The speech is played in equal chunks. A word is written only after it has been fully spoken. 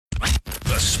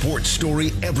sports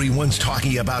story everyone's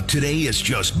talking about today is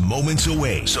just moments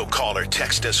away. So call or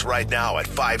text us right now at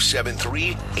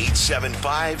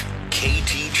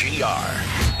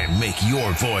 573-875-KTGR and make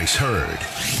your voice heard.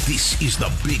 This is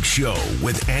The Big Show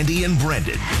with Andy and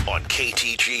Brendan on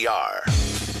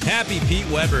KTGR. Happy Pete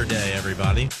Weber Day,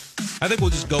 everybody. I think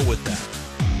we'll just go with that.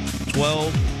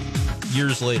 12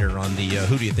 years later on the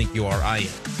Who Do You Think You Are? I Am.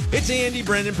 It's Andy,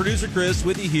 Brendan, producer Chris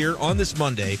with you here on this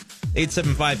Monday,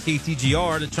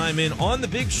 875-KTGR, to chime in on The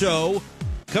Big Show.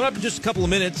 Coming up in just a couple of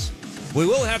minutes, we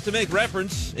will have to make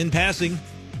reference in passing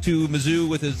to Mizzou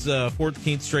with his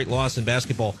 14th straight loss in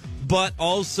basketball, but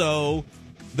also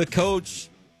the coach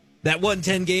that won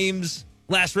 10 games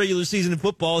last regular season in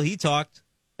football. He talked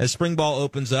as spring ball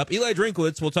opens up. Eli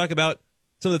Drinkwitz will talk about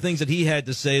some of the things that he had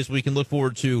to say as we can look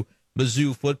forward to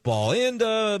Mizzou football. And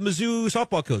Mizzou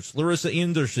softball coach Larissa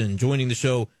Anderson joining the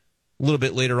show a little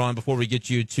bit later on before we get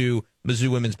you to Mizzou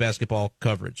women's basketball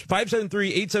coverage.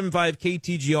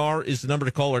 573-875-KTGR is the number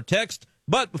to call or text.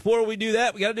 But before we do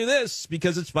that, we got to do this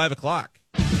because it's 5 o'clock.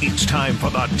 It's time for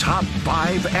the Top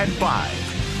 5 at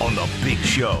 5 on The Big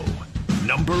Show.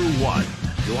 Number 1.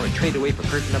 If you want to trade away for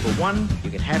curtain number 1,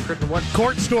 you can have curtain 1.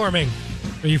 Court storming.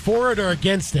 Are you for it or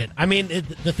against it? I mean,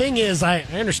 the thing is, I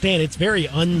understand it's very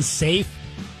unsafe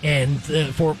and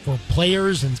for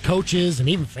players and coaches and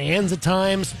even fans at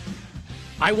times.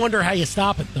 I wonder how you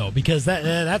stop it, though, because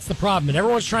that's the problem. And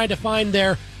everyone's trying to find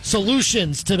their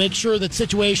solutions to make sure that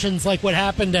situations like what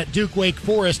happened at Duke Wake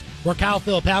Forest, where Kyle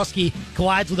Filipowski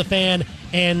collides with a fan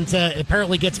and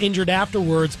apparently gets injured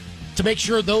afterwards, to make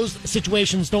sure those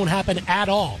situations don't happen at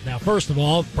all. Now, first of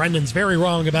all, Brendan's very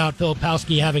wrong about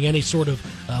Filipowski having any sort of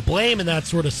blame in that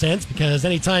sort of sense, because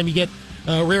anytime you get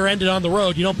rear-ended on the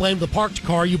road, you don't blame the parked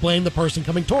car, you blame the person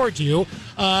coming towards you.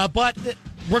 But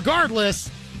regardless,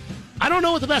 I don't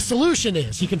know what the best solution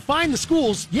is. You can fine the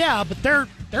schools, yeah, but they're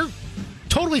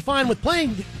totally fine with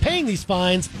paying these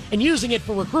fines and using it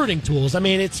for recruiting tools. I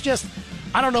mean, it's just,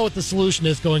 I don't know what the solution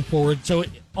is going forward, so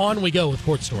on we go with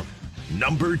court storm.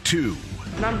 Number 2.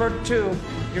 Number 2,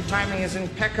 your timing is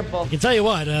impeccable. I can tell you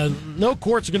what, no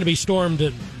courts are going to be stormed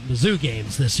at Mizzou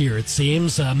games this year, it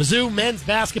seems. Mizzou men's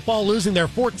basketball losing their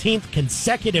 14th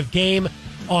consecutive game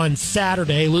on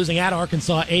Saturday, losing at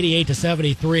Arkansas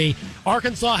 88-73.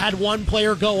 Arkansas had one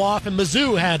player go off, and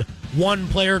Mizzou had one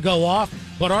player go off,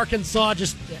 but Arkansas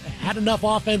just had enough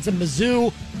offense, and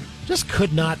Mizzou just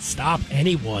could not stop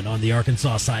anyone on the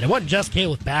Arkansas side. It wasn't just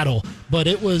Caleb Battle, but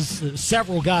it was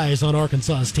several guys on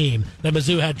Arkansas's team that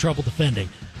Mizzou had trouble defending.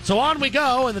 So on we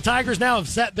go, and the Tigers now have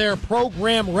set their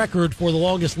program record for the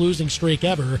longest losing streak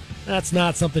ever. That's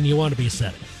not something you want to be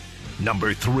setting.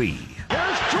 Number 3.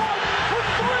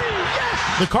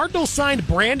 The Cardinals signed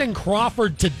Brandon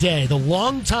Crawford today. The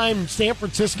longtime San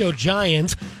Francisco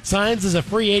Giant signs as a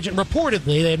free agent.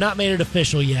 Reportedly, they have not made it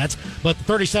official yet, but the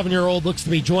 37-year-old looks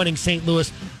to be joining St. Louis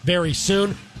very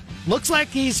soon. Looks like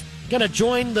he's going to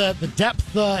join the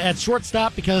depth at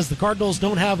shortstop because the Cardinals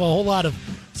don't have a whole lot of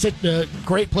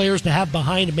great players to have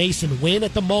behind Mason Wynn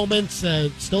at the moment.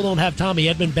 Still don't have Tommy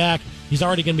Edman back. He's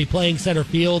already going to be playing center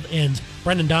field, and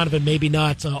Brendan Donovan maybe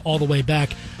not all the way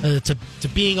back to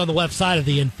being on the left side of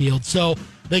the infield. So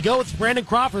they go with Brandon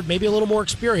Crawford, maybe a little more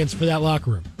experience for that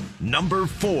locker room. Number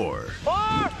 4.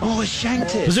 Oh,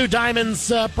 shanked it. Mizzou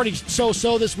Diamonds pretty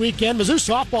so-so this weekend. Mizzou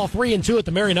Softball 3-2 at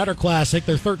the Mary Nutter Classic.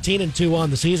 They're 13-2 on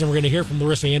the season. We're going to hear from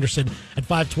Larissa Anderson at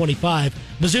 5:25.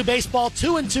 Mizzou Baseball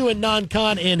 2-2 in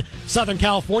non-con in Southern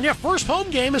California. First home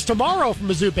game is tomorrow for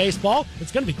Mizzou Baseball.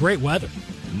 It's going to be great weather.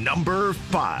 Number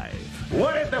 5.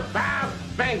 What did the 5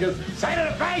 fingers say to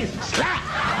the face?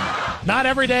 Slap! Not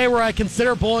every day where I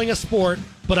consider bowling a sport,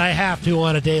 but I have to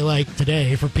on a day like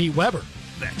today for Pete Weber.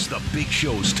 That's The Big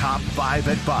Show's Top 5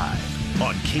 at 5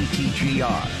 on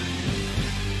KTGR.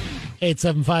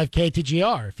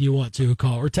 875-KTGR if you want to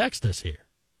call or text us here.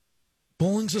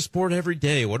 Bowling's a sport every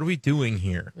day. What are we doing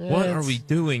here? What are we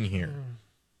doing here?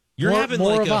 You're more having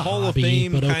like of a a Hall hobby, of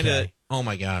Fame but kind of, okay. Oh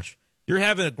my gosh. You're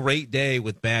having a great day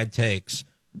with bad takes.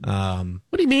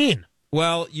 What do you mean?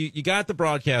 Well, you got the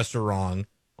broadcaster wrong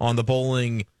on the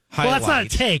bowling highlight. Well, that's not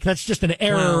a take. That's just an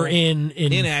error in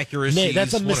inaccuracy.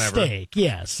 That's a mistake.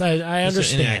 Yes, I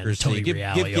understand. Totally give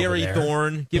Gary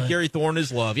Thorne. Give Gary Thorne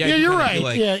his love. Yeah, you're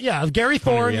right. Gary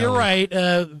Thorne. You're right.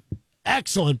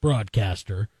 Excellent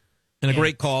broadcaster. And a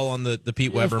great call on the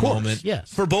Pete Weber moment.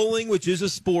 Yes. For bowling, which is a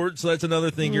sport, so that's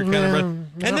another thing you're kind of...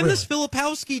 And then this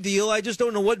Filipowski deal, I just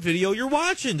don't know what video you're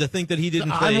watching to think that he didn't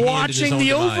play I'm watching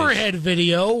the overhead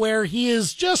video where he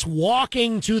is just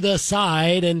walking to the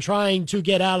side and trying to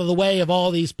get out of the way of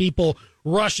all these people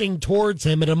rushing towards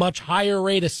him at a much higher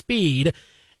rate of speed.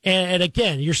 And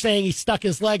again, you're saying he stuck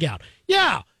his leg out.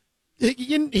 Yeah,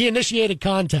 he initiated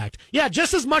contact. Yeah,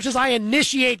 just as much as I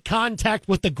initiate contact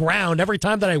with the ground every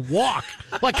time that I walk.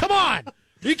 Like, come on. Are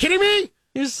you kidding me?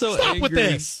 You're so Stop angry. with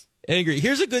this. Angry.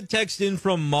 Here's a good text in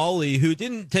from Molly, who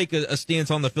didn't take a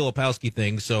stance on the Filipowski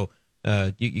thing, so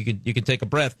you can take a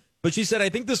breath. But she said, I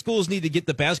think the schools need to get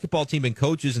the basketball team and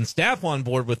coaches and staff on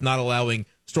board with not allowing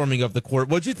storming of the court.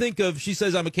 What'd you think of, she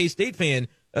says, I'm a K-State fan,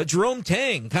 Jerome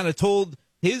Tang kind of told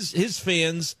his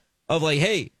fans of like,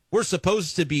 hey, we're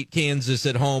supposed to beat Kansas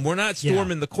at home. We're not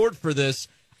storming the court for this.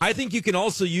 I think you can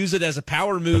also use it as a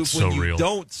power move when you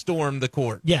don't storm the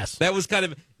court. Yes. That was kind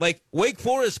of like Wake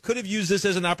Forest could have used this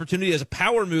as an opportunity, as a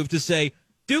power move to say,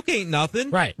 Duke ain't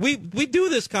nothing. Right. We do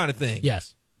this kind of thing.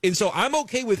 Yes. And so I'm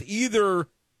okay with either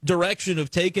direction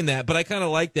of taking that, but I kind of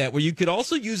like that, where you could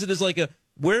also use it as like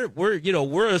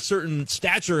we're a certain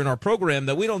stature in our program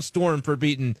that we don't storm for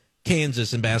beating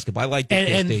Kansas in basketball. I like that.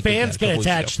 And fans can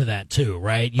attach to that too,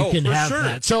 right? You can have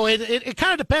that. So it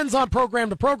kind of depends on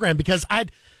program to program, because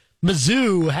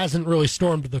Mizzou hasn't really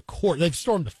stormed the court. They've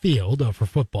stormed the field for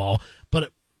football,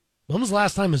 but when was the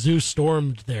last time Mizzou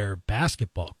stormed their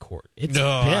basketball court? It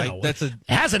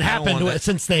hasn't happened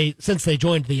since they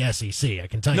joined the SEC. I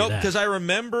can tell you that. No, because I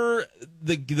remember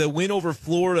the win over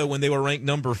Florida when they were ranked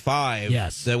number 5.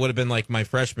 Yes, that would have been like my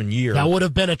freshman year. That would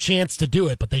have been a chance to do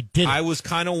it, but they didn't. I was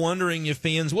kind of wondering if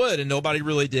fans would, and nobody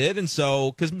really did. And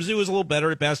so, because Mizzou was a little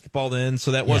better at basketball then,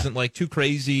 so that wasn't like too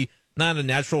crazy. Not a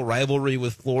natural rivalry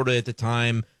with Florida at the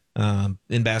time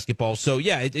in basketball. So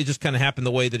yeah, it just kind of happened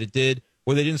the way that it did,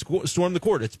 where they didn't storm the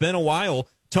court. It's been a while.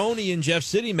 Tony in Jeff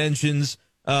City mentions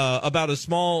about a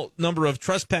small number of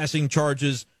trespassing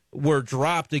charges were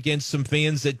dropped against some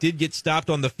fans that did get stopped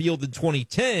on the field in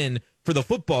 2010 for the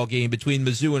football game between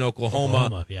Mizzou and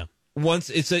Oklahoma. Yeah.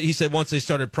 He said once they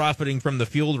started profiting from the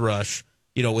field rush,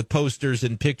 with posters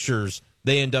and pictures,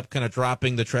 they end up kind of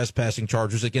dropping the trespassing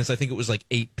charges against, I think it was like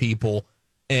 8 people.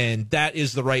 And that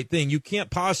is the right thing. You can't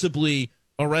possibly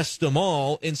arrest them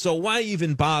all. And so why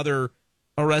even bother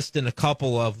arresting a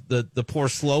couple of the poor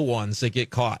slow ones that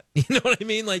get caught? You know what I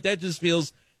mean? Like that just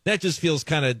feels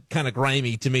kind of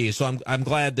grimy to me. So I'm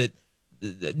glad that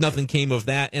nothing came of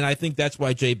that. And I think that's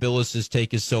why Jay Billis's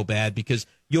take is so bad, because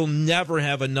you'll never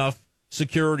have enough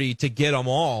security to get them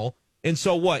all. And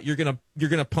so what? You're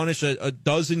gonna punish a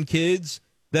dozen kids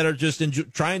that are just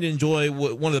trying to enjoy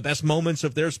one of the best moments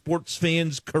of their sports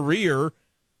fans' career,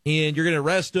 and you're going to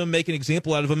arrest them, make an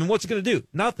example out of them, and what's it going to do?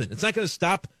 Nothing. It's not going to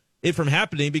stop it from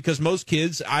happening, because most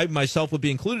kids, I myself would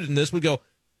be included in this, would go,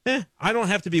 I don't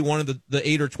have to be one of the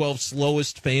 8 or 12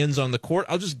 slowest fans on the court.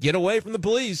 I'll just get away from the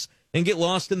police and get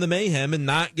lost in the mayhem and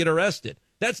not get arrested.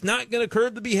 That's not going to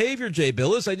curb the behavior, Jay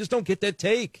Billis. I just don't get that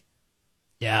take.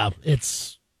 Yeah,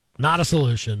 it's not a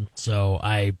solution, so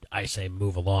I say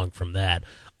move along from that.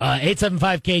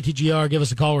 875-KTGR, give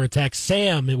us a call or a text.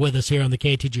 Sam with us here on the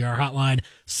KTGR hotline.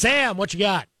 Sam, what you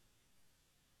got?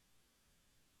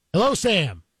 Hello,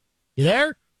 Sam. You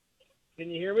there?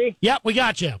 Can you hear me? Yep, we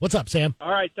got you. What's up, Sam?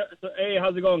 All right. So hey,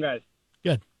 how's it going, guys?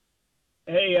 Good.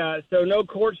 Hey, so no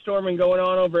court storming going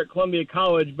on over at Columbia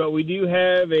College, but we do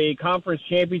have a conference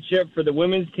championship for the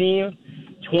women's team,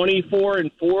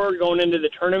 24-4 going into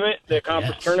the tournament, the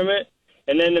conference tournament.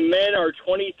 And then the men are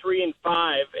 23-5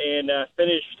 and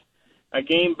finished a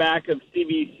game back of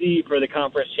CBC for the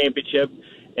conference championship,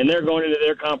 and they're going into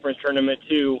their conference tournament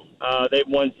too. They've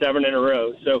won 7 in a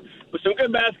row. So with some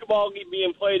good basketball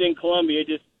being played in Columbia,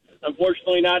 just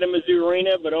unfortunately not in Mizzou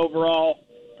Arena, but overall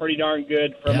pretty darn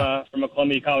good from a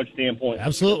Columbia College standpoint.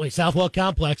 Absolutely. Southwell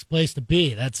Complex, place to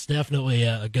be. That's definitely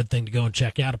a good thing to go and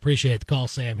check out. Appreciate the call,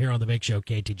 Sam, here on the Big Show,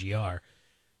 KTGR.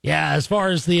 Yeah, as far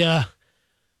as the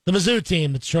Mizzou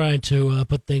team that's trying to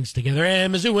put things together,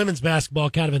 and Mizzou women's basketball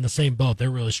kind of in the same boat.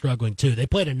 They're really struggling, too. They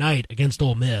played tonight against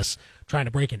Ole Miss, trying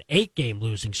to break an 8-game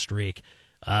losing streak.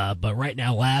 But right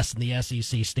now, last in the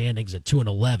SEC standings at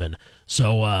 2-11.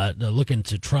 So they're looking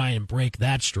to try and break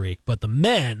that streak. But the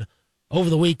men, over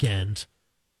the weekend,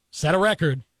 set a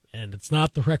record, and it's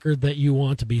not the record that you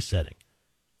want to be setting.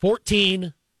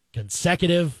 14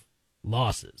 consecutive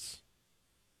losses.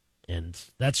 And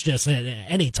that's just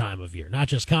any time of year, not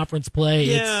just conference play.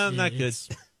 Yeah, not good.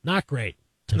 Not great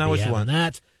to be having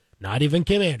that. Not even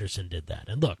Kim Anderson did that.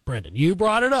 And look, Brendan, you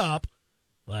brought it up.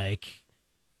 Like,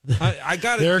 I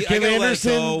got to let it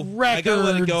go. I got to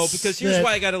let it go because here's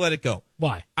why I got to let it go.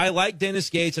 Why? I like Dennis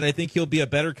Gates, and I think he'll be a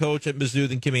better coach at Mizzou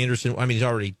than Kim Anderson. I mean, he's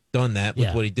already done that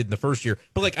with what he did in the first year.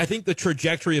 But, like, I think the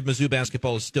trajectory of Mizzou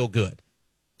basketball is still good.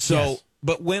 So,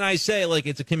 but when I say, like,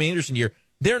 it's a Kim Anderson year,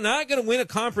 they're not going to win a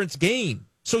conference game.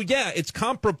 So, yeah, it's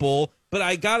comparable, but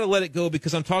I got to let it go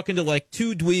because I'm talking to, like,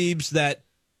 two dweebs that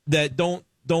that don't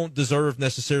deserve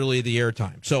necessarily the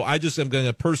airtime. So I just am going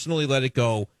to personally let it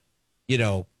go. You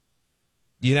know,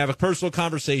 you can have a personal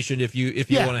conversation if you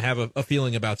want to have a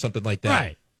feeling about something like that.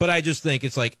 Right. But I just think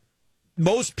it's like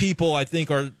most people, I think,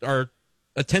 are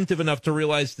attentive enough to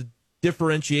realize the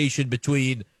differentiation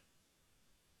between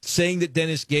saying that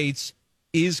Dennis Gates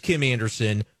is Kim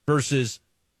Anderson versus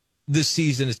this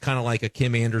season is kind of like a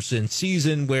Kim Anderson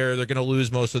season where they're going to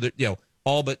lose most of their,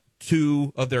 all but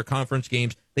 2 of their conference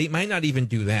games. They might not even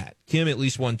do that. Kim at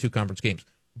least won 2 conference games.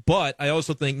 But I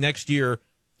also think next year,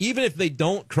 even if they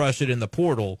don't crush it in the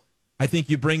portal, I think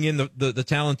you bring in the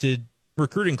talented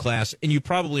recruiting class and you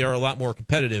probably are a lot more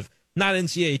competitive. Not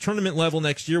NCAA tournament level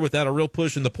next year without a real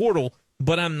push in the portal,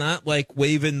 but I'm not like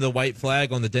waving the white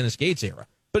flag on the Dennis Gates era.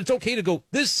 But it's okay to go,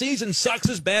 this season sucks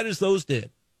as bad as those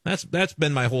did. That's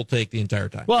been my whole take the entire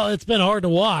time. Well, it's been hard to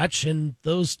watch, and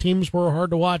those teams were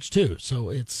hard to watch too. So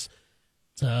it's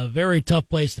a very tough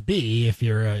place to be if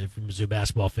you're a Mizzou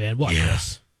basketball fan. What,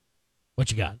 Chris? What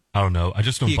you got? I don't know. I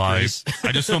just don't buy.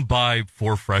 I just don't buy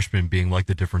 4 freshmen being like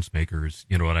the difference makers.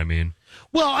 You know what I mean?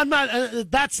 Well, I'm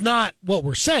not. That's not what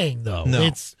we're saying, though. No.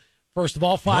 It's first of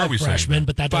all 5 freshmen,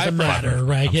 but that doesn't matter,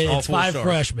 right? It's 5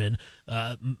 freshmen,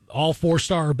 all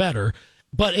 4-star or better.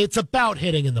 But it's about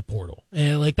hitting in the portal,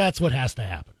 and like that's what has to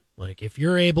happen. Like if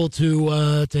you're able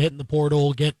to hit in the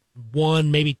portal, get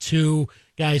 1, maybe 2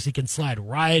 guys who can slide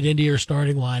right into your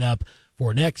starting lineup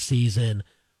for next season,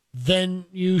 then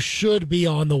you should be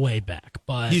on the way back.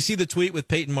 But you see the tweet with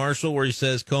Peyton Marshall where he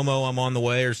says, "Como, I'm on the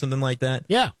way," or something like that.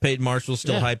 Yeah, Peyton Marshall's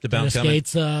still hyped about Dennis coming.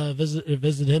 Gates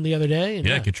visited him the other day. And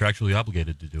contractually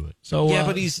obligated to do it. So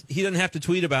but he doesn't have to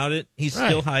tweet about it. He's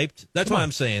still hyped. That's what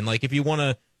I'm saying. Like if you want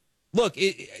to. Look,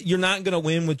 you're not going to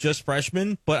win with just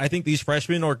freshmen, but I think these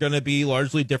freshmen are going to be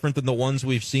largely different than the ones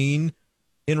we've seen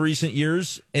in recent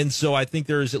years. And so I think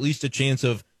there is at least a chance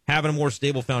of having a more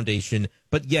stable foundation.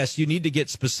 But, yes, you need to get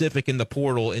specific in the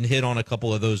portal and hit on a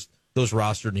couple of those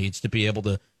roster needs to be able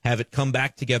to have it come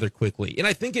back together quickly. And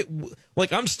I think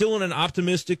I'm still in an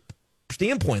optimistic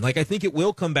standpoint. Like, I think it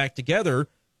will come back together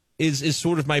is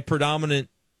sort of my predominant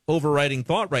overriding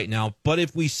thought right now. But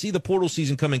if we see the portal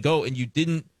season come and go and you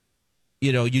didn't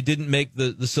make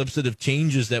the substantive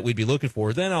changes that we'd be looking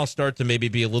for, then I'll start to maybe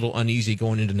be a little uneasy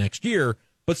going into next year,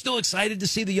 but still excited to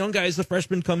see the young guys, the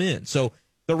freshmen, come in. So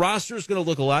the roster is going to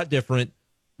look a lot different.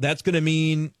 That's going to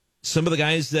mean some of the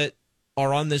guys that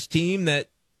are on this team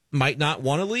that might not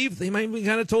want to leave, they might be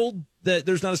kind of told that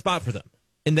there's not a spot for them.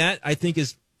 And that, I think,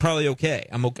 is probably okay.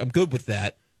 I'm good with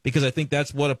that because I think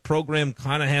that's what a program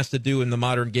kind of has to do in the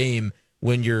modern game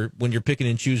when you're picking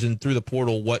and choosing through the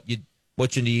portal what you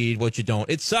need, what you don't.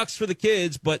 It sucks for the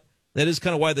kids, but that is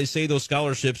kind of why they say those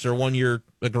scholarships are 1-year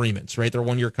agreements, right? They're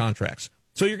 1-year contracts.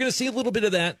 So you're going to see a little bit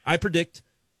of that, I predict,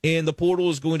 and the portal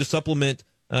is going to supplement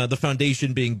the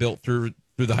foundation being built through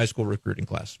the high school recruiting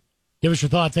class. Give us your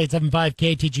thoughts,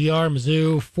 875-KTGR.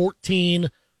 Mizzou, 14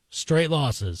 straight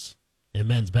losses in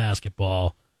men's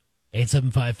basketball,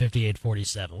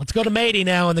 875-5847. Let's go to Matey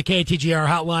now on the KTGR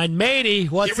hotline. Matey,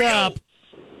 what's up?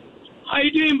 How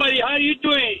you doing, buddy? How you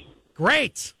doing?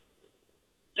 Great.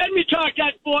 Let me talk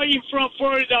that boy in from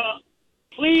Florida.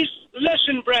 Please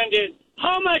listen, Brandon.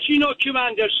 How much you know Kim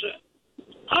Anderson?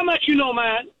 How much you know,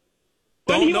 man?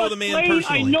 Don't know the man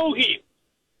personally. I know him.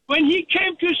 When he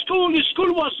came to school, the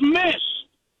school was mess.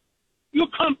 You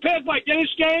compared by Dennis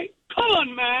Gay? Come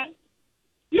on, man.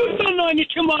 You don't know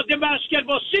anything about the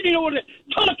basketball. Sitting over there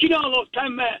talking all the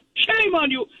time, man. Shame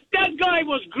on you. That guy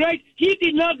was great. He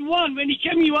did not want when he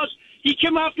came. He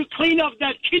came out to clean up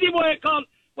that kiddie boy called,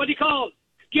 what he called,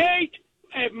 Gate,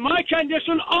 Mike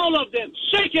Anderson, all of them.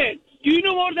 Second, do you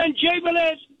know more than Jay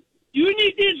Velez? Do you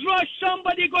need this rush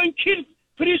somebody going to kill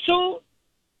pretty soon?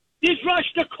 This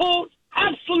rush the court?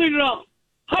 Absolutely wrong.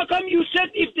 How come you said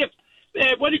if the,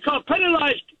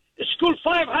 penalized school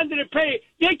 500 pay,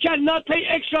 they cannot pay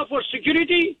extra for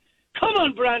security? Come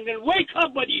on, Brandon. Wake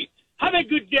up, buddy. Have a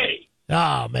good day.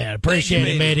 Oh, man. Appreciate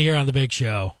it, Matey, here on the big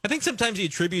show. I think sometimes he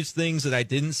attributes things that I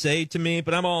didn't say to me,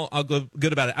 but I'll go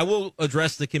good about it. I will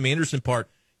address the Kim Anderson part.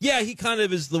 Yeah, he kind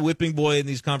of is the whipping boy in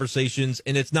these conversations,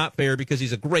 and it's not fair because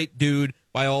he's a great dude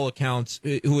by all accounts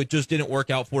who it just didn't work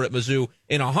out for at Mizzou.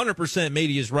 And 100%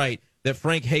 Matey is right that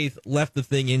Frank Haith left the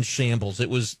thing in shambles. It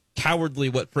was cowardly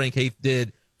what Frank Haith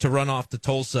did to run off to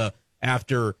Tulsa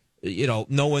after,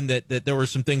 knowing that there were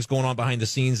some things going on behind the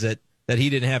scenes that he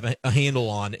didn't have a handle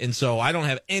on. And so I don't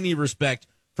have any respect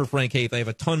for Frank Haith. I have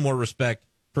a ton more respect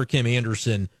for Kim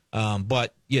Anderson.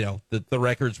 But, the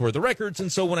records were the records.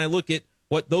 And so when I look at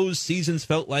what those seasons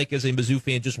felt like as a Mizzou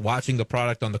fan, just watching the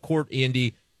product on the court,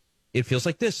 Andy, it feels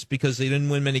like this because they didn't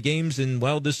win many games. And,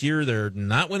 well, this year they're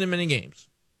not winning many games.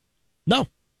 No,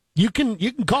 you can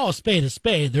call a spade a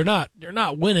spade. They're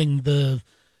not winning the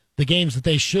games that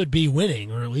they should be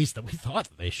winning, or at least that we thought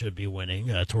that they should be winning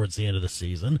towards the end of the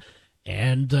season,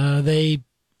 and they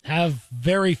have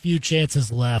very few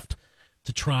chances left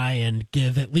to try and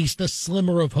give at least a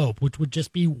slimmer of hope, which would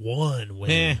just be one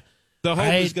win. The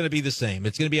hope is going to be the same.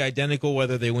 It's going to be identical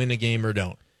whether they win a game or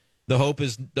don't. The hope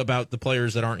is about the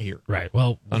players that aren't here. Right.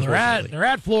 Well, they're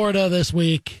at Florida this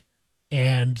week,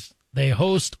 and they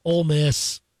host Ole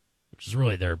Miss, which is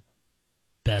really their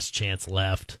best chance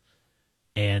left.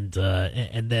 And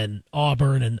then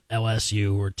Auburn and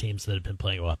LSU were teams that have been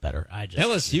playing a lot better.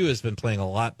 LSU has been playing a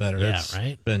lot better. Yeah, it's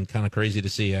right. Been kind of crazy to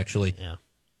see, actually. Yeah.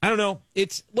 I don't know.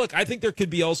 I think there could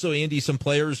be also, Andy, some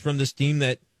players from this team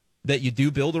that you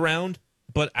do build around.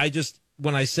 But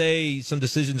when I say some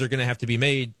decisions are going to have to be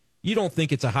made, you don't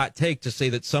think it's a hot take to say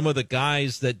that some of the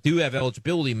guys that do have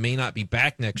eligibility may not be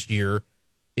back next year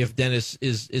if Dennis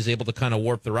is able to kind of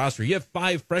warp the roster. You have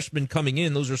 5 freshmen coming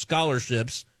in. Those are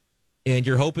scholarships. And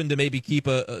you're hoping to maybe keep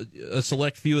a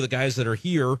select few of the guys that are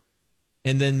here,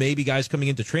 and then maybe guys coming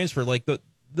into transfer. Like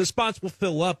the spots will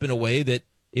fill up in a way that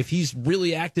if he's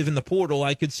really active in the portal,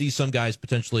 I could see some guys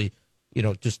potentially,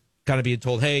 just kind of being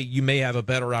told, hey, you may have a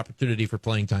better opportunity for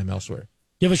playing time elsewhere.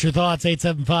 Give us your thoughts,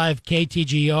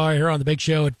 875-KTGR here on the Big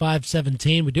Show at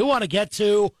 517. We do want to get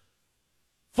to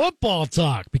football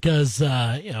talk because,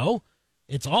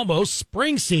 it's almost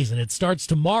spring season. It starts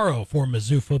tomorrow for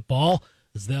Mizzou Football,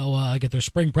 as they'll get their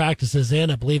spring practices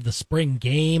in. I believe the spring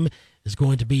game is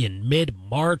going to be in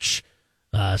mid-March,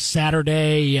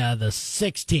 Saturday the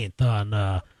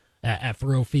 16th at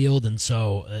Faroe Field. And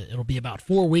so it'll be about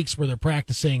 4 weeks where they're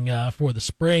practicing for the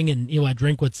spring. And Eli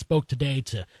Drinkwitz spoke today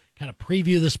to kind of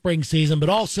preview the spring season. But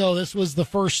also, this was the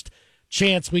first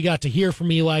chance we got to hear from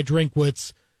Eli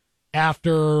Drinkwitz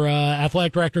after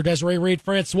athletic director Desiree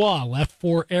Reed-Francois left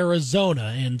for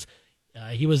Arizona. And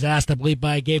he was asked, I believe,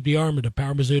 by Gabe DeArmond of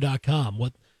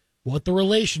PowerMizzou.com what the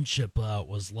relationship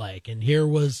was like. And here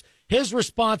was his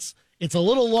response. It's a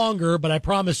little longer, but I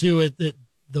promise you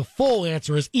the full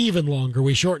answer is even longer.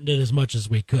 We shortened it as much as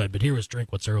we could, but here was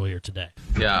Drinkwitz earlier today.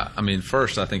 Yeah,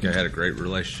 first, I think I had a great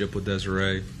relationship with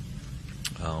Desiree.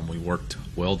 We worked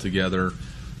well together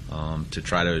to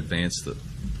try to advance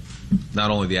not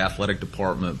only the athletic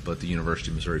department, but the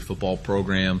University of Missouri football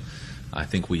program. I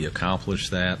think we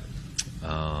accomplished that.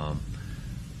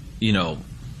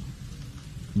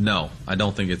 No, I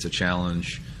don't think it's a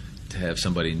challenge to have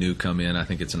somebody new come in. I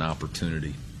think it's an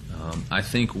opportunity. I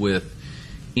think with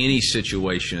any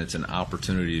situation, it's an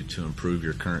opportunity to improve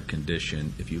your current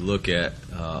condition. If you look at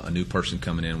a new person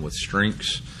coming in with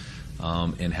strengths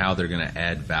and how they're going to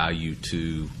add value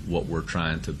to what we're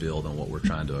trying to build and what we're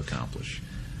trying to accomplish.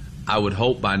 I would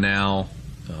hope by now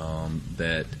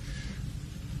that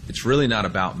it's really not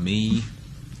about me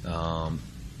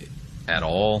at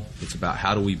all. It's about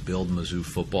how do we build Mizzou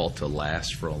football to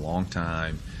last for a long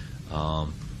time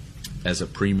as a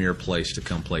premier place to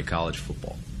come play college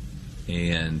football.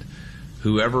 And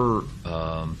whoever,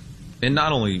 and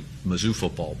not only Mizzou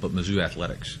football, but Mizzou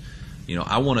athletics,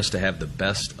 I want us to have the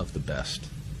best of the best.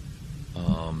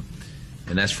 And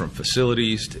that's from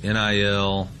facilities to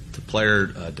NIL to player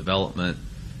development,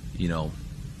 to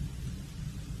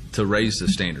raise the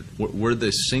standard. We're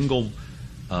the single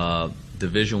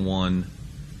Division I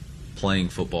playing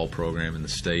football program in the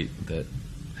state that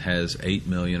has 8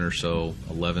 million or so,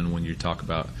 11 when you talk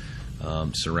about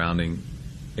surrounding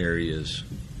areas.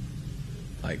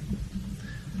 Like,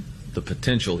 the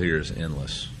potential here is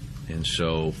endless. And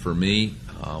so for me,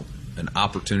 an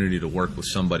opportunity to work with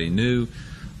somebody new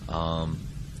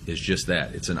is just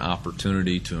that. It's an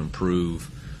opportunity to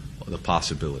improve the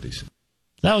possibilities.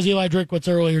 That was Eli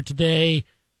Drinkwitz earlier today,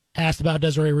 asked about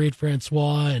Desiree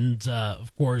Reed-Francois, and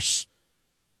of course,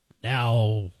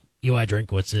 now Eli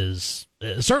Drinkwitz is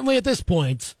certainly at this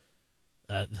point,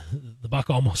 the buck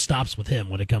almost stops with him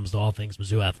when it comes to all things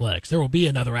Mizzou athletics. There will be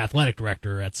another athletic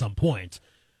director at some point.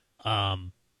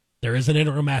 There is an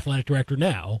interim athletic director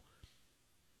now.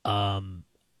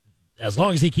 As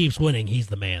long as he keeps winning, he's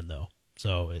the man, though.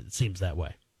 So it seems that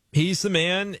way. He's the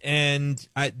man, and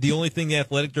the only thing the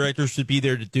athletic director should be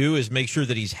there to do is make sure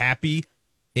that he's happy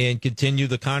and continue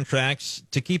the contracts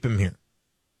to keep him here.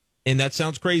 And that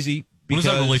sounds crazy. When has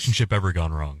that relationship ever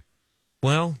gone wrong?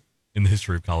 Well, in the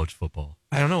history of college football,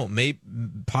 I don't know. Maybe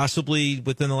possibly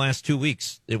within the last 2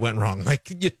 weeks it went wrong.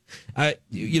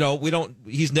 We don't.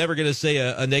 He's never going to say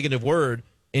a negative word,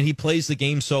 and he plays the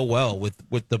game so well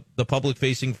with the public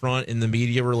facing front and the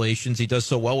media relations. He does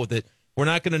so well with it. We're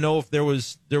not going to know if there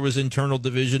was internal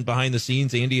division behind the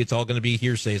scenes, Andy. It's all going to be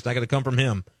hearsay. It's not going to come from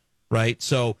him, right?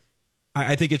 So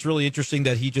I think it's really interesting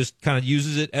that he just kind of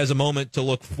uses it as a moment to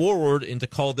look forward and to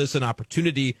call this an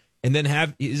opportunity, and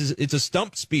then it's a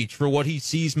stump speech for what he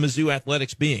sees Mizzou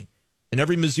athletics being. And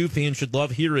every Mizzou fan should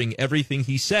love hearing everything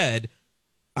he said.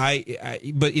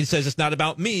 But he says it's not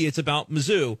about me, it's about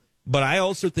Mizzou. But I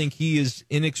also think he is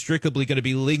inextricably going to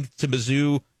be linked to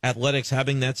Mizzou athletics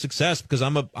having that success, because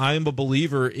I am a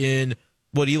believer in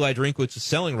what Eli Drinkwitz is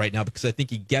selling right now, because I think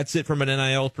he gets it from an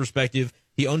NIL perspective.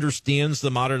 He understands the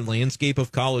modern landscape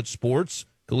of college sports,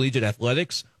 collegiate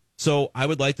athletics. So I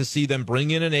would like to see them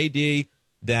bring in an AD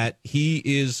that he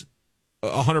is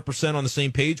 100% on the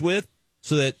same page with,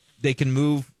 so that they can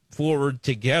move forward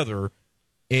together.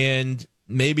 And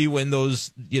maybe when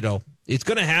those, it's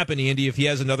going to happen, Andy, if he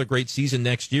has another great season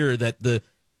next year, that the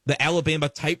Alabama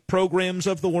type programs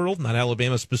of the world, not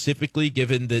Alabama specifically,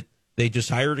 given that they just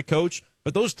hired a coach,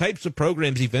 but those types of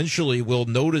programs eventually will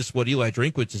notice what Eli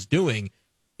Drinkwitz is doing,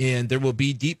 and there will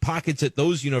be deep pockets at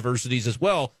those universities as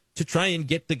well to try and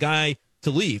get the guy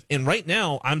to leave. And right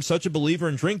now, I'm such a believer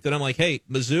in Drink that I'm like, hey,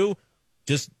 Mizzou,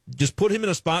 just put him in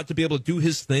a spot to be able to do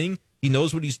his thing. He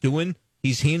knows what he's doing.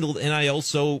 He's handled NIL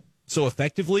so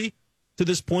effectively to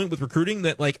this point with recruiting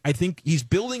that, like, I think he's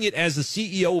building it as the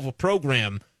CEO of a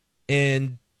program.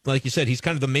 And like you said, he's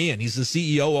kind of the man. He's the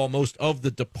CEO almost of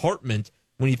the department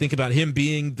when you think about him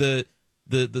being the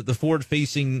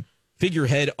forward-facing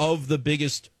figurehead of the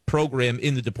biggest program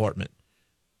in the department.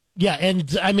 Yeah,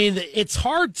 and I mean, it's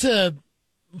hard to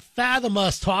fathom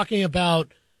us talking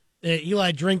about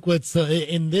Eli Drinkwitz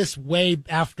in this way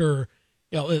after,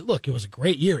 look, it was a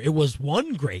great year. It was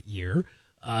one great year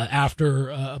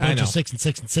after a bunch of 6 and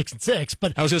 6 and 6 and 6.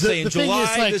 But I was going to say, in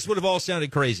July, this would have all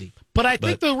sounded crazy. But I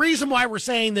think the reason why we're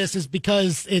saying this is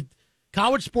because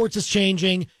college sports is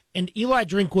changing, and Eli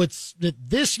Drinkwitz,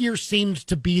 this year seemed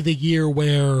to be the year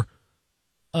where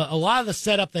a lot of the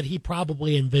setup that he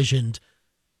probably envisioned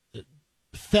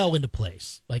fell into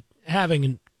place, like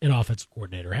having an offensive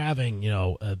coordinator, having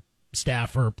a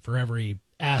staffer for every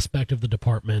aspect of the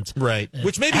department, right?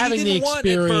 Which maybe having he didn't the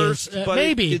experience, want at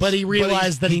first, but he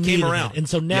realized that he needed it, and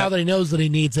so now that he knows that he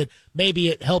needs it, maybe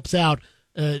it helps out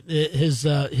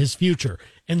his future.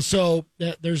 And so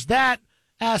there's that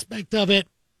aspect of it.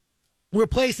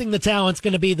 Replacing the talent's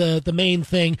going to be the main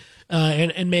thing,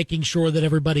 and making sure that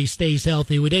everybody stays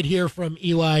healthy. We did hear from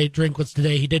Eli Drinkwitz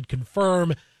today. He did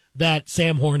confirm that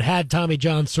Sam Horn had Tommy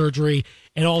John surgery,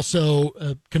 and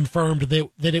also confirmed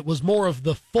that it was more of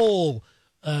the full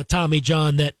Tommy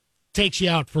John that takes you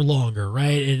out for longer,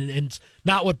 right? And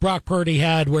not what Brock Purdy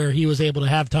had, where he was able to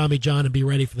have Tommy John and be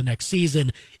ready for the next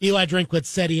season. Eli Drinkwitz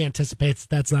said he anticipates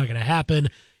that's not going to happen.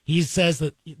 He says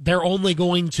that they're only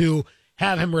going to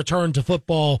have him return to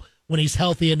football when he's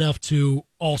healthy enough to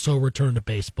also return to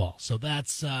baseball. So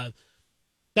that's the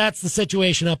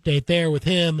situation update there with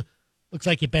him. Looks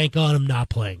like you bank on him not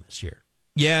playing this year.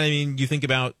 Yeah, I mean, you think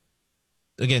about,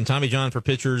 again, Tommy John for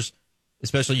pitchers,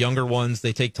 especially younger ones,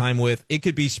 they take time with. It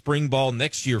could be spring ball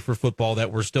next year for football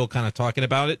that we're still kind of talking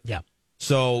about it. Yeah.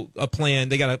 So a plan,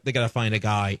 they gotta find a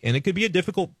guy, and it could be a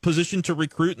difficult position to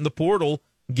recruit in the portal,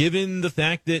 given the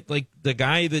fact that, like, the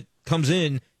guy that comes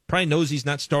in probably knows he's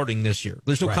not starting this year.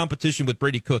 There's no competition with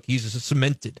Brady Cook. He's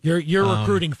cemented. You're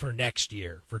recruiting for next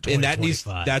year, for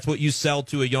 2025. And that's what you sell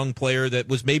to a young player that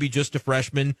was maybe just a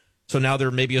freshman, so now they're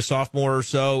maybe a sophomore or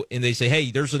so, and they say,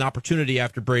 hey, there's an opportunity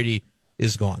after Brady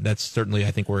is gone. That's certainly,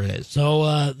 I think, where it is.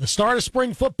 So the start of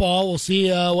spring football, we'll see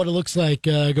what it looks like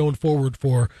going forward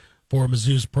for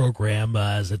Mizzou's program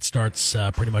as it starts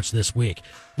pretty much this week.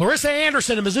 Larissa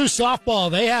Anderson and Mizzou Softball,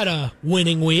 they had a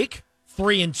winning week.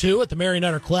 3-2 at the Mary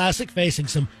Nutter Classic, facing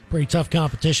some pretty tough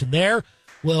competition there.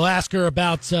 We'll ask her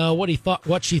about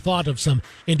what she thought of some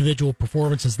individual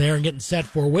performances there, and getting set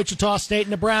for Wichita State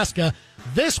and Nebraska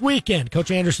this weekend. Coach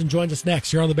Anderson joins us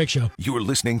next here on The Big Show. You're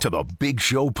listening to The Big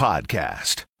Show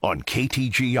podcast on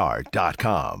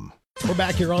KTGR.com. We're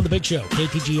back here on The Big Show.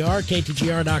 KTGR,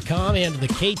 KTGR.com, and the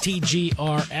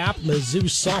KTGR app. Mizzou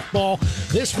Softball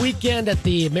this weekend at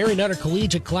the Mary Nutter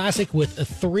Collegiate Classic with a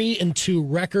 3-2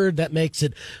 record. That makes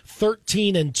it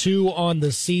 13-2 on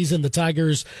the season. The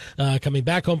Tigers coming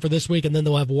back home for this week, and then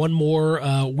they'll have one more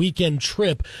weekend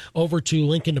trip over to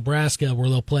Lincoln, Nebraska, where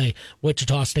they'll play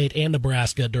Wichita State and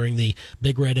Nebraska during the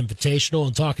Big Red Invitational.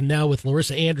 And talking now with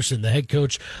Larissa Anderson, the head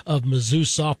coach of Mizzou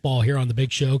Softball here on The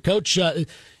Big Show. Coach,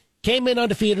 came in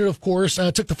undefeated, of course,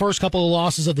 took the first couple of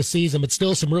losses of the season, but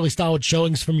still some really solid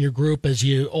showings from your group as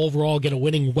you overall get a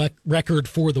winning record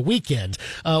for the weekend.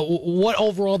 What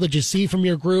overall did you see from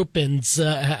your group, and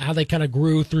how they kind of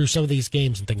grew through some of these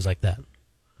games and things like that?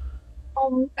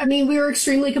 I mean, we were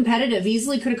extremely competitive.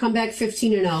 Easily could have come back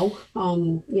 15-0.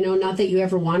 Not that you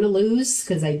ever want to lose,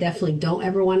 because I definitely don't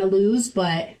ever want to lose,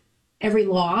 but every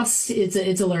loss, it's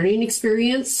a learning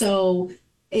experience. So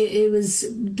it was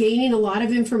gaining a lot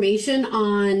of information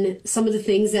on some of the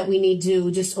things that we need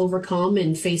to just overcome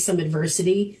and face some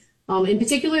adversity. In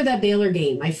particular, that Baylor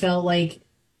game, I felt like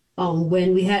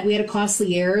when we had a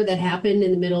costly error that happened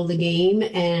in the middle of the game,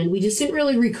 and we just didn't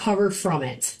really recover from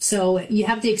it. So you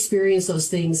have to experience those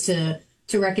things to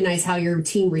recognize how your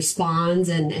team responds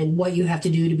and what you have to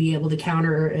do to be able to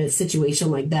counter a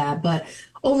situation like that. But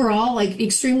overall,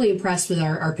 extremely impressed with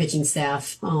our pitching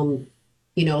staff.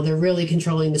 They're really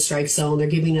controlling the strike zone. They're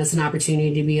giving us an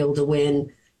opportunity to be able to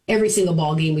win every single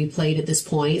ball game we played at this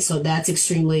point. So that's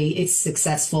extremely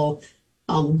successful.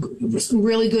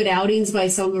 Really good outings by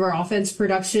some of our offense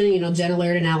production. Jenna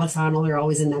Laird and Alex Honnold are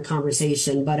always in that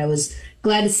conversation. But I was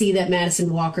glad to see that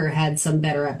Madison Walker had some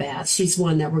better at-bats. She's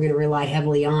one that we're going to rely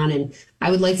heavily on. And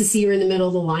I would like to see her in the middle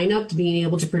of the lineup, being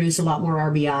able to produce a lot more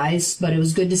RBIs. But it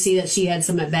was good to see that she had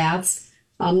some at-bats.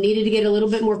 Needed to get a little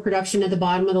bit more production at the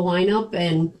bottom of the lineup.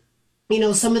 And,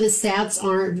 some of the stats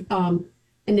aren't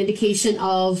an indication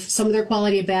of some of their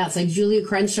quality at-bats. Like Julia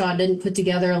Crenshaw didn't put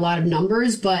together a lot of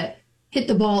numbers, but hit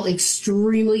the ball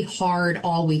extremely hard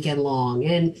all weekend long.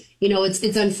 And,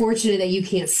 it's unfortunate that you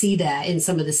can't see that in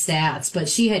some of the stats, but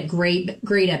she had great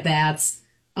at-bats,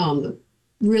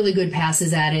 really good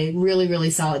passes at it, really,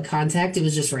 really solid contact. It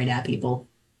was just right at people.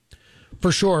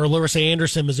 For sure. Larissa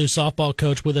Anderson, Mizzou Softball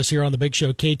coach, with us here on the Big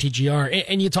Show, KTGR.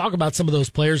 And you talk about some of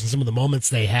those players and some of the moments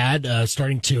they had,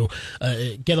 starting to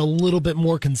get a little bit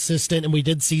more consistent. And we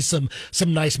did see some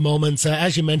nice moments.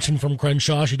 As you mentioned, from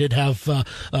Crenshaw, she did have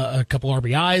a couple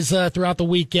RBIs throughout the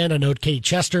weekend. I know Katie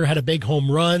Chester had a big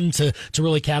home run to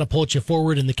really catapult you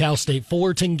forward in the Cal State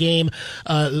Fullerton game.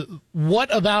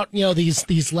 What about,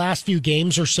 these last few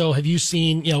games or so have you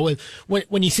seen,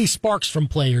 when you see sparks from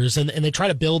players and they try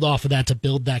to build off of that, to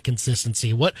build that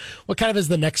consistency? What kind of is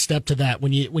the next step to that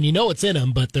when you know it's in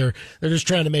them, but they're just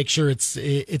trying to make sure it's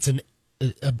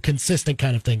a consistent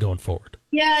kind of thing going forward?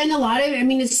 Yeah, and a lot of it,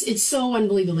 it's so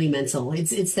unbelievably mental.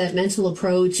 It's that mental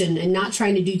approach and not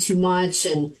trying to do too much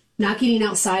and not getting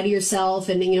outside of yourself.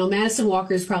 And Madison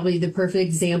Walker is probably the perfect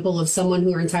example of someone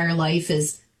who her entire life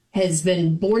has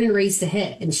been born and raised to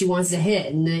hit, and she wants to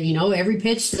hit. And every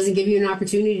pitch doesn't give you an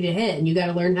opportunity to hit, and you got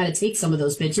to learn how to take some of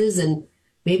those pitches and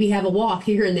maybe have a walk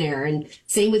here and there. And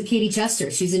same with Katie Chester.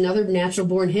 She's another natural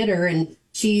born hitter, and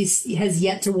she has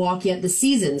yet to walk yet this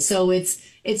season. So it's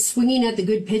swinging at the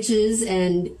good pitches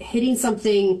and hitting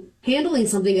something, handling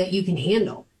something that you can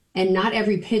handle. And not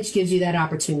every pitch gives you that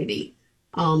opportunity.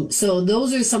 So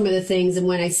those are some of the things. And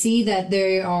when I see that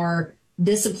they are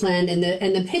disciplined, and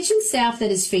the pitching staff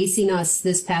that is facing us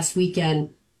this past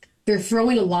weekend, they're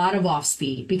throwing a lot of off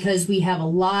speed because we have a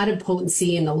lot of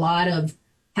potency and a lot of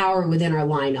power within our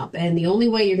lineup. And the only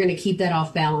way you're going to keep that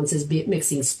off balance is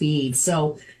mixing speed.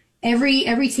 So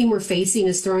every team we're facing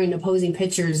is throwing opposing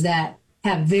pitchers that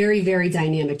have very, very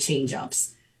dynamic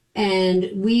changeups.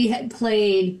 And we had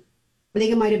played, I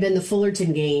think it might have been the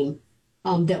Fullerton game,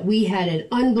 that we had an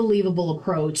unbelievable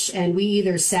approach, and we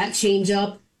either sat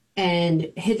changeup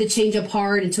and hit the changeup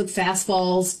hard and took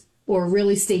fastballs, or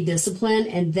really stayed disciplined.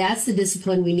 And that's the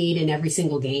discipline we need in every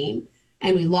single game.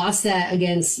 And we lost that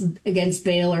against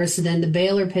Baylor. So then the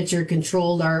Baylor pitcher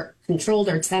controlled our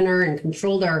tenor and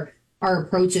controlled our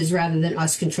approaches rather than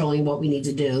us controlling what we need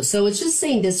to do. So it's just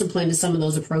staying disciplined to some of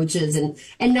those approaches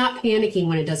and not panicking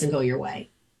when it doesn't go your way.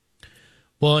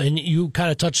 Well, and you kind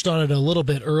of touched on it a little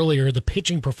bit earlier, the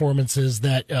pitching performances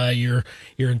that your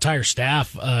entire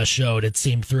staff showed, it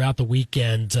seemed, throughout the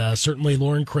weekend. Certainly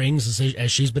Lauren Krings,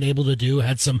 as she's been able to do,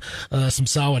 had some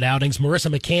solid outings.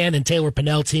 Marissa McCann and Taylor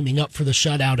Pinnell teaming up for the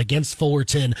shutout against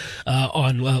Fullerton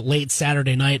on late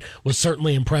Saturday night was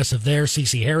certainly impressive there.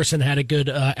 Cece Harrison had a good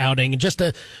outing. And just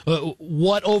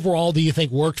what overall do you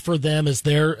think worked for them? Is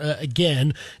there,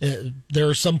 again, there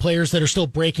are some players that are still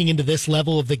breaking into this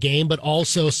level of the game, but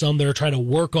also some that are trying to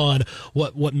work on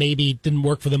what maybe didn't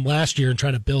work for them last year and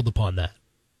trying to build upon that.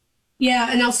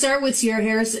 Yeah, and I'll start with Sierra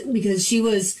Harrison because she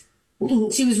was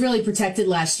really protected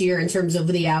last year in terms of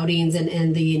the outings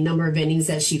and the number of innings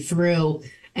that she threw,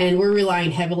 and we're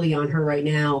relying heavily on her right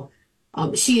now.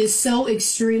 She is so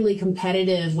extremely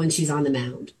competitive when she's on the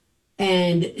mound,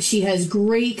 and she has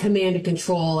great command and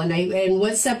control. And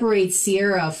what separates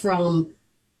Sierra from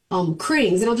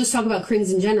Krings, and I'll just talk about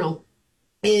Krings in general,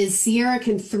 is Sierra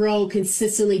can throw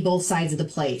consistently both sides of the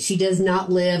plate. She does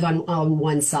not live on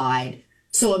one side.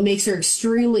 So it makes her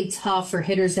extremely tough for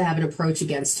hitters to have an approach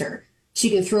against her. She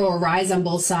can throw a rise on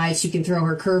both sides. She can throw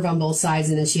her curve on both sides,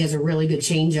 and then she has a really good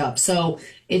changeup. So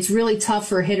it's really tough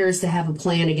for hitters to have a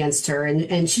plan against her,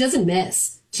 and she doesn't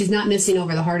miss. She's not missing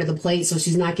over the heart of the plate, so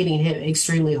she's not getting hit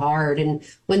extremely hard. And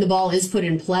when the ball is put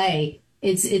in play,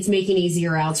 it's making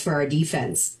easier outs for our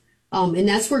defense. And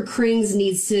that's where Krings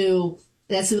needs to.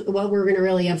 That's what we're going to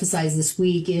really emphasize this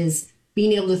week is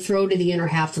being able to throw to the inner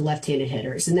half to left-handed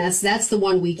hitters, and that's the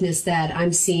one weakness that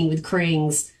I'm seeing with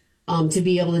Krings. To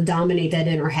be able to dominate that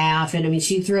inner half. And I mean,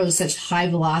 she throws such high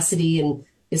velocity and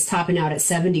is topping out at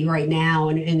 70 right now.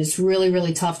 And it's really,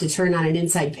 really tough to turn on an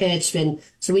inside pitch. And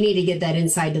so we need to get that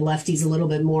inside to lefties a little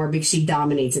bit more because she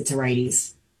dominates it to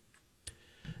righties.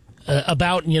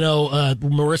 About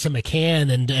Marissa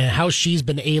McCann and how she's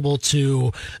been able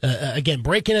to again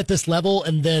break in at this level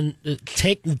and then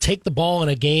take the ball in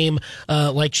a game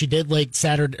like she did late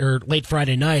Saturday or late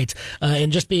Friday night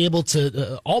and just be able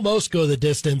to almost go the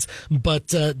distance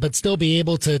but still be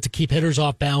able to keep hitters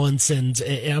off balance, and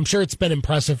I'm sure it's been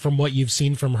impressive from what you've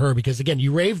seen from her, because again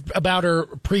you raved about her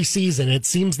preseason. It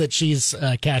seems that she's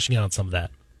cashing out on some of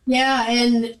that. Yeah,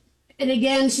 and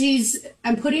again,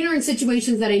 I'm putting her in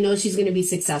situations that I know she's going to be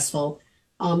successful.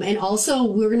 And also,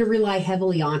 we're going to rely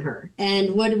heavily on her.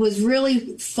 And what was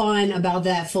really fun about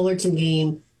that Fullerton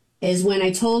game is when I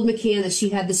told McCann that she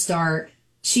had the start,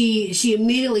 she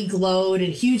immediately glowed, and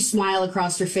a huge smile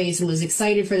across her face, and was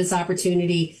excited for this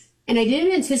opportunity. And I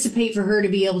didn't anticipate for her to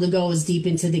be able to go as deep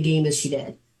into the game as she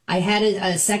did. I had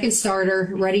a second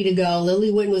starter ready to go. Lily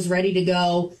Wynn was ready to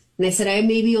go. And I said, I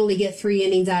maybe only get 3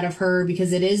 innings out of her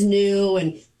because it is new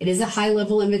and it is a high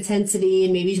level of intensity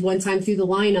and maybe one time through the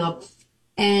lineup.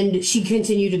 And she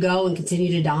continued to go and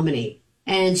continue to dominate.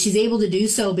 And she's able to do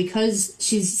so because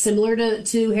she's similar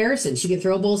to Harrison. She can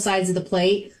throw both sides of the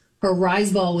plate. Her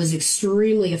rise ball was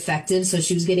extremely effective, so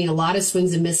she was getting a lot of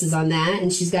swings and misses on that.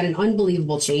 And she's got an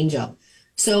unbelievable changeup.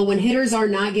 So when hitters are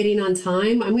not getting on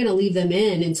time, I'm going to leave them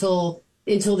in until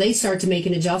they start to make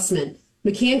an adjustment.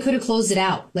 McCann could have closed it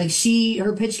out. Like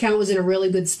her pitch count was in a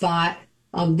really good spot.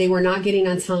 They were not getting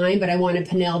on time, but I wanted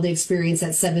Pinnell to experience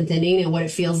that 7th inning and what it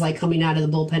feels like coming out of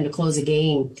the bullpen to close a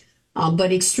game.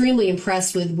 But extremely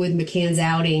impressed with McCann's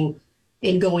outing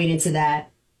and going into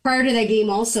that. Prior to that game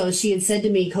also, she had said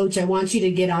to me, Coach, I want you to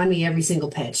get on me every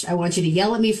single pitch. I want you to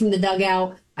yell at me from the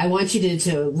dugout. I want you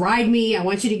to ride me. I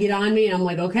want you to get on me. And I'm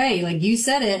like, okay, like you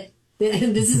said it.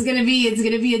 This is going to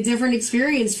be a different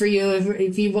experience for you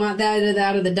if you want that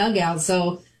out of the dugout.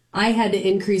 So I had to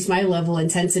increase my level of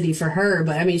intensity for her.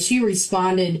 But I mean, she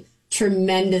responded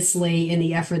tremendously in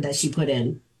the effort that she put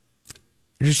in.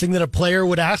 Interesting that a player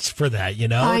would ask for that, I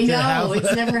know.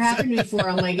 It's never happened before.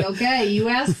 I'm like, okay, you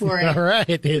asked for it. All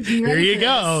right. Here you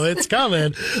go. It's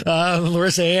coming.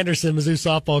 Larissa Anderson, Mizzou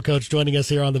softball coach, joining us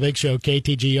here on the big show,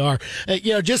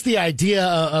 KTGR. Just the idea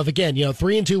of, again,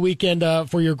 3-2 weekend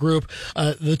for your group.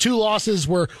 The 2 losses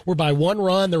were by 1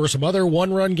 run. There were some other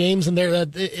 1-run games in there.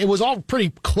 It was all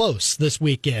pretty close this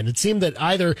weekend. It seemed that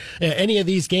any of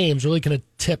these games really kind of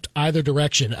tipped either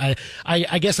direction.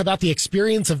 I guess about the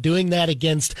experience of doing that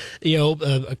against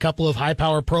a couple of high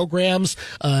power programs,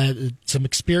 some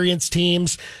experienced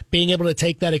teams, being able to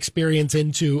take that experience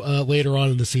into later on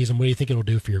in the season. What do you think it'll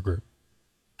do for your group?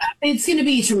 It's going to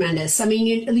be tremendous. I mean,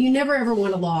 you never ever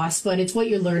want a loss, but it's what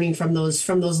you're learning from those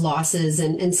losses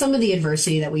and some of the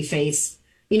adversity that we face.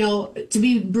 To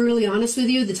be brutally honest with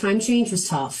you, the time change was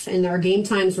tough, and our game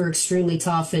times were extremely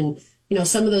tough. And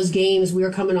some of those games we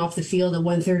were coming off the field at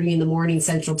 1:30 in the morning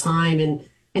Central Time,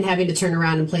 and having to turn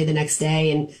around and play the next day.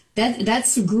 And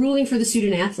that's grueling for the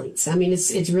student athletes. I mean,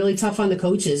 it's really tough on the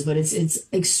coaches, but it's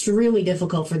extremely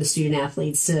difficult for the student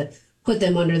athletes to put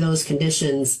them under those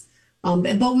conditions.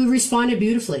 But we responded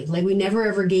beautifully. Like, we never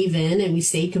ever gave in, and we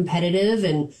stayed competitive,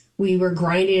 and we were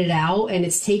grinding it out. And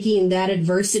it's taking that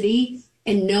adversity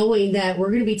and knowing that we're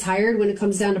going to be tired when it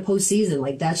comes down to postseason.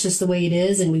 Like, that's just the way it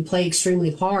is. And we play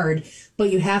extremely hard, but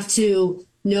you have to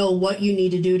know what you need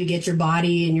to do to get your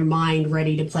body and your mind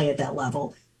ready to play at that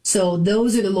level. So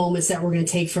those are the moments that we're going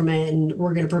to take from it, and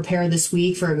we're going to prepare this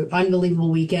week for an unbelievable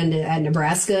weekend at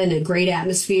Nebraska and a great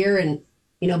atmosphere, and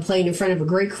playing in front of a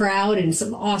great crowd and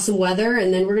some awesome weather,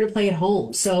 and then we're going to play at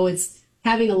home. So it's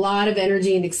having a lot of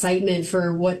energy and excitement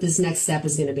for what this next step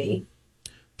is going to be.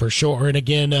 For sure. And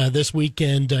again, this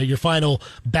weekend, your final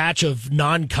batch of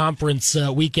non-conference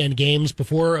weekend games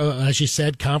before, as you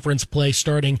said, conference play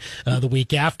starting the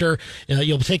week after.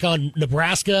 You'll take on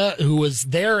Nebraska, who was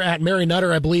there at Mary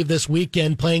Nutter, I believe, this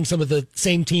weekend, playing some of the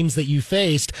same teams that you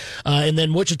faced. And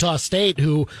then Wichita State,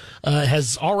 who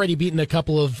has already beaten a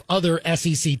couple of other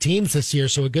SEC teams this year.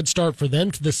 So a good start for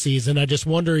them to the season. I just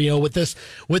wonder, with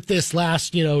this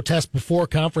last, test before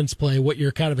conference play, what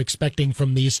you're kind of expecting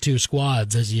from these two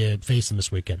squads as you face them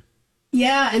this weekend.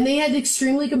 Yeah, and they had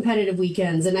extremely competitive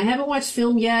weekends, and I haven't watched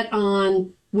film yet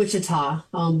on Wichita,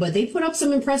 but they put up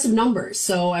some impressive numbers.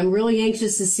 So I'm really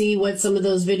anxious to see what some of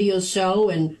those videos show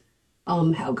and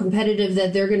how competitive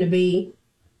that they're going to be.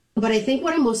 But I think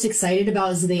what I'm most excited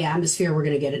about is the atmosphere we're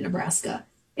going to get at Nebraska.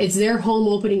 It's their home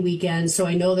opening weekend, so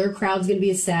I know their crowd's going to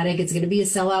be ecstatic. It's going to be a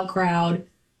sellout crowd.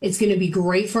 It's going to be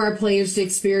great for our players to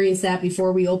experience that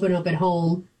before we open up at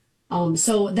home.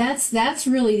 So that's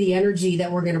really the energy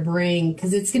that we're going to bring,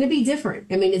 because it's going to be different.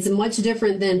 I mean, it's much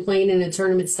different than playing in a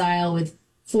tournament style with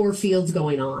 4 fields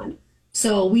going on.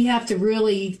 So we have to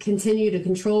really continue to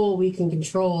control what we can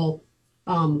control.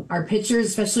 Our pitchers,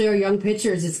 especially our young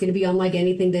pitchers, it's going to be unlike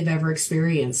anything they've ever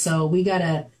experienced. So we got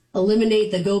to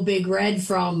eliminate the go big red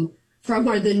from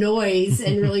the noise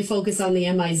and really focus on the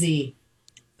MIZ.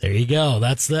 There you go.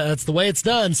 That's the way it's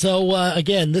done. So,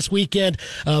 again, this weekend,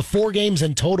 4 games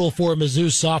in total for Mizzou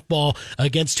Softball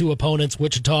against 2 opponents,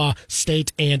 Wichita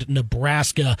State and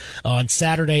Nebraska, on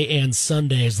Saturday and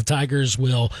Sunday, as the Tigers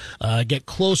will get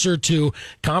closer to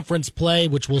conference play,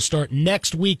 which will start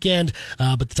next weekend.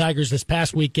 But the Tigers this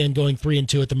past weekend going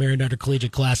 3-2 at the Mary Nutter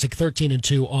Collegiate Classic,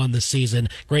 13-2 on the season.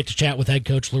 Great to chat with head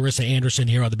coach Larissa Anderson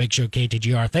here on the Big Show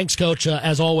KTGR. Thanks, Coach,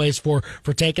 as always, for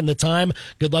taking the time.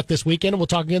 Good luck this weekend, and we'll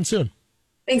talk again soon.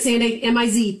 Thanks, Andy.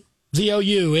 MIZ.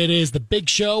 ZOU. It is the Big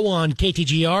Show on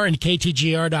KTGR and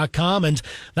KTGR.com, and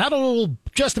that'll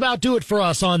just about do it for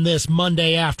us on this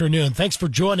Monday afternoon. Thanks for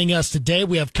joining us today.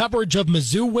 We have coverage of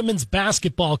Mizzou women's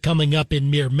basketball coming up in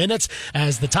mere minutes,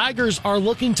 as the Tigers are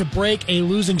looking to break a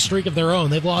losing streak of their own.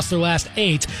 They've lost their last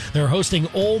 8. They're hosting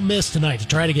Ole Miss tonight to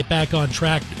try to get back on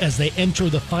track as they enter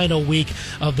the final week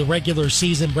of the regular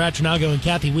season. Brad Trinago and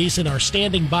Kathy Wiesen are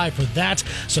standing by for that,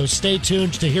 so stay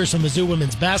tuned to hear some Mizzou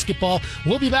women's basketball.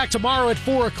 We'll be back tomorrow at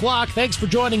 4 o'clock. Thanks for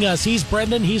joining us. He's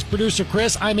Brendan. He's producer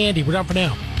Chris. I'm Andy. We're done for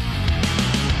now.